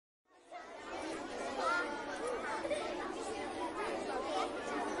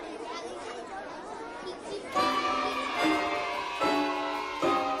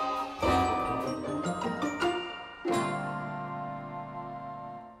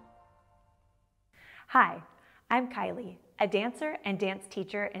Hi, I'm Kylie, a dancer and dance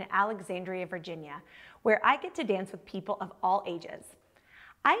teacher in Alexandria, Virginia, where I get to dance with people of all ages.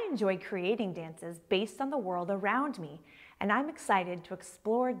 I enjoy creating dances based on the world around me, and I'm excited to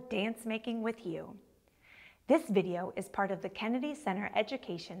explore dance making with you. This video is part of the Kennedy Center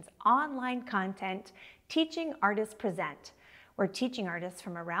Education's online content Teaching Artists Present, where teaching artists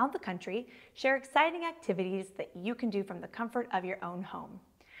from around the country share exciting activities that you can do from the comfort of your own home.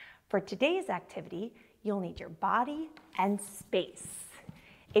 For today's activity, you'll need your body and space.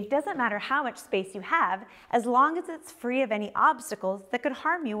 It doesn't matter how much space you have, as long as it's free of any obstacles that could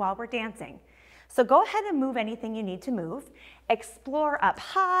harm you while we're dancing. So go ahead and move anything you need to move. Explore up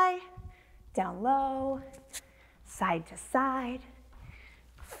high, down low, side to side,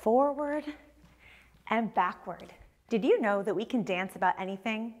 forward, and backward. Did you know that we can dance about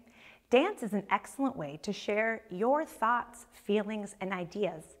anything? Dance is an excellent way to share your thoughts, feelings, and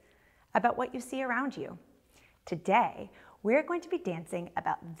ideas about what you see around you. Today, we're going to be dancing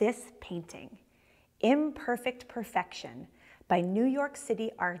about this painting, Imperfect Perfection, by New York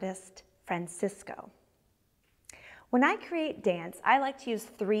City artist Francisco. When I create dance, I like to use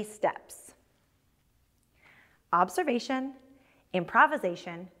 3 steps: observation,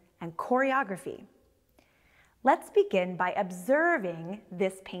 improvisation, and choreography. Let's begin by observing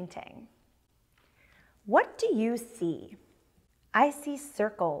this painting. What do you see? I see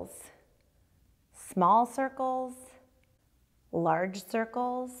circles. Small circles, large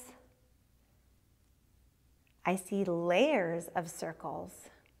circles. I see layers of circles.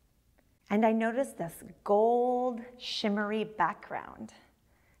 And I notice this gold, shimmery background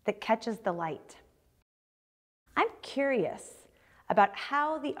that catches the light. I'm curious about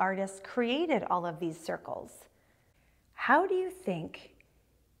how the artist created all of these circles. How do you think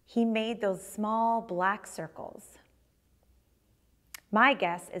he made those small black circles? My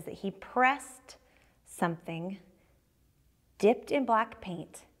guess is that he pressed something dipped in black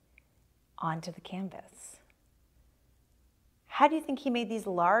paint onto the canvas. How do you think he made these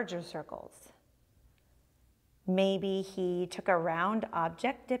larger circles? Maybe he took a round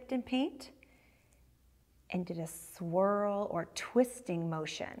object dipped in paint and did a swirl or twisting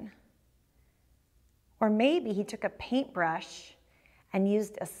motion. Or maybe he took a paintbrush and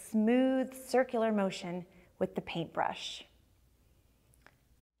used a smooth circular motion with the paintbrush.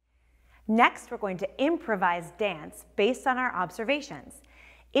 Next, we're going to improvise dance based on our observations.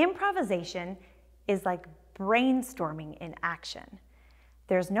 Improvisation is like brainstorming in action.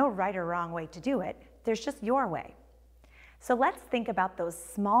 There's no right or wrong way to do it. There's just your way. So let's think about those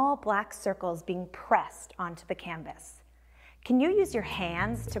small black circles being pressed onto the canvas. Can you use your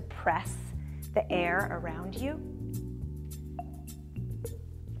hands to press the air around you?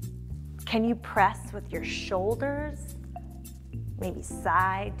 Can you press with your shoulders? Maybe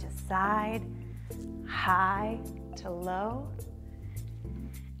side to side, high to low.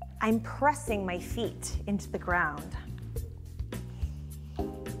 I'm pressing my feet into the ground.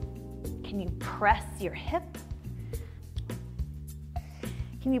 Can you press your hip?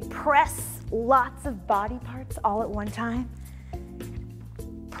 Can you press lots of body parts all at one time?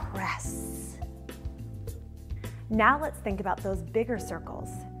 Press. Now let's think about those bigger circles.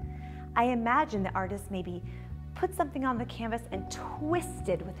 I imagine the artist maybe put something on the canvas and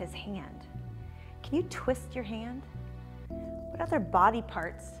twisted with his hand. Can you twist your hand? What other body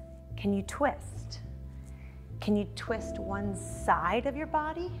parts can you twist? Can you twist one side of your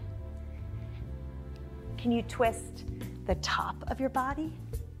body? Can you twist the top of your body?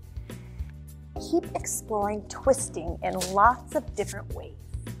 Keep exploring twisting in lots of different ways.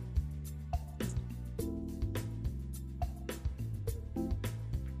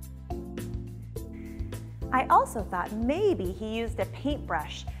 I also thought maybe he used a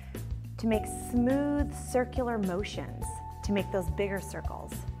paintbrush to make smooth circular motions to make those bigger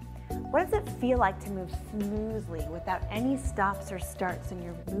circles. What does it feel like to move smoothly without any stops or starts in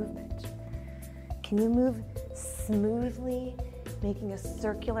your movement? Can you move smoothly, making a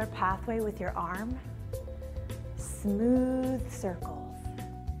circular pathway with your arm? Smooth circles.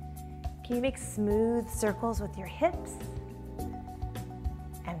 Can you make smooth circles with your hips?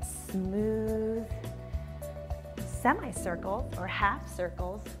 And smooth semicircles or half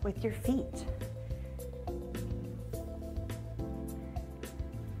circles with your feet.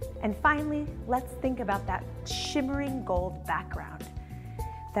 And finally, let's think about that shimmering gold background.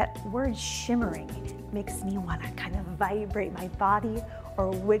 That word shimmering makes me want to kind of vibrate my body or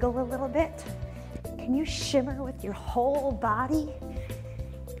wiggle a little bit. Can you shimmer with your whole body?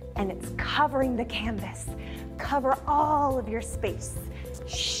 And it's covering the canvas. Cover all of your space.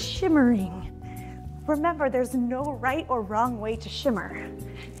 Shimmering. Remember, there's no right or wrong way to shimmer.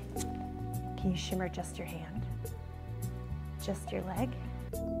 Can you shimmer just your hand? Just your leg?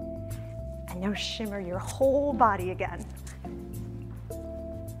 And now shimmer your whole body again.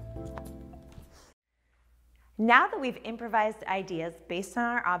 Now that we've improvised ideas based on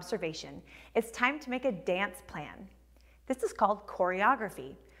our observation, it's time to make a dance plan. This is called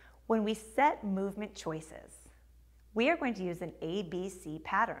choreography, when we set movement choices. We are going to use an ABC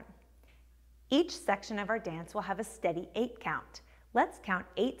pattern. Each section of our dance will have a steady 8 count. Let's count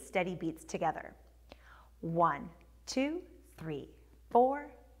 8 steady beats together. 1, 2, 3, 4,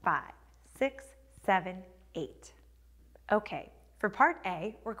 5, 6, 7, 8. Okay, for part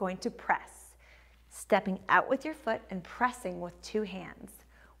A, we're going to press. Stepping out with your foot and pressing with 2 hands.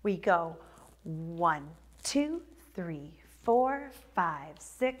 We go 1, 2, 3, 4, 5,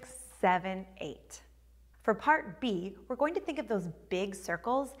 6, 7, 8. For part B, we're going to think of those big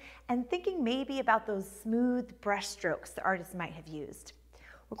circles and thinking maybe about those smooth brush strokes the artist might have used.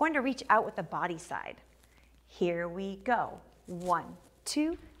 We're going to reach out with the body side. Here we go. 1,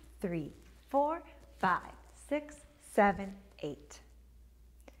 2, 3, 4, 5, 6, 7, 8.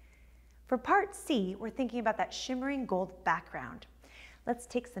 For part C, we're thinking about that shimmering gold background. Let's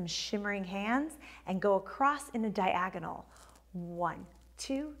take some shimmering hands and go across in a diagonal. 1,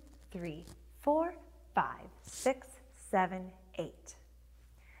 2, 3, 4, 5, 6, 7, 8.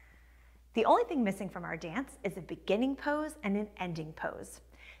 The only thing missing from our dance is a beginning pose and an ending pose.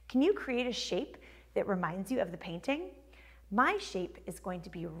 Can you create a shape that reminds you of the painting? My shape is going to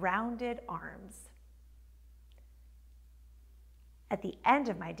be rounded arms. At the end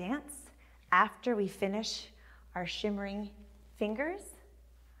of my dance, after we finish our shimmering fingers,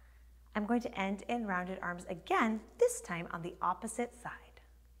 I'm going to end in rounded arms again, this time on the opposite side.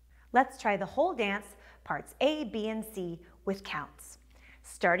 Let's try the whole dance, parts A, B, and C with counts,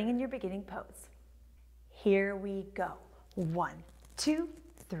 starting in your beginning pose. Here we go. 1, 2,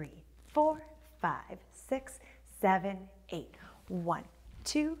 3, 4, 5, 6, 7, 8. 1,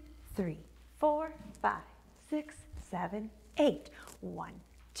 2, 3, 4, 5, 6, 7, 8. 1,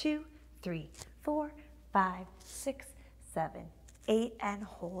 2, 3, 4, 5, 6, 7, 8, and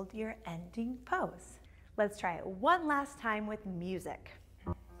hold your ending pose. Let's try it one last time with music.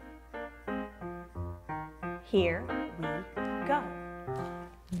 Here we go.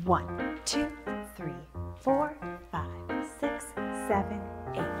 1, 2, 3, 4, 5, 6, 7,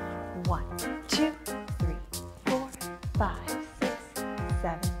 8. 1, 2, 3, 4, 5, 6,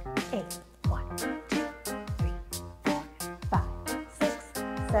 7, 8. 1, 2, 3, 4, 5, 6,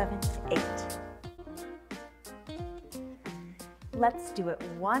 7, 8. Let's do it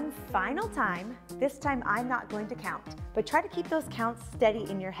one final time. This time I'm not going to count, but try to keep those counts steady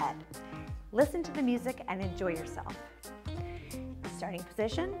in your head. Listen to the music and enjoy yourself. Starting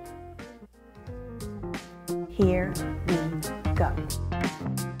position. Here we go.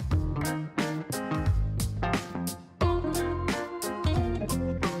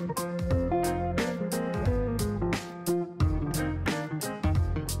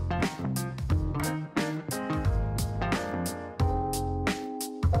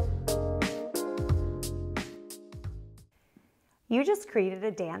 You just created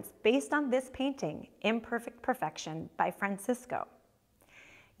a dance based on this painting, Imperfect Perfection by Francisco.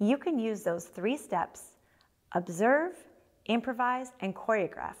 You can use those 3 steps, observe, improvise, and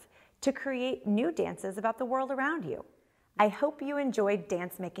choreograph, to create new dances about the world around you. I hope you enjoyed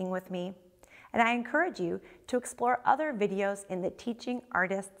dance making with me, and I encourage you to explore other videos in the Teaching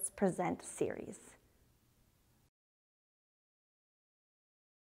Artists Present series.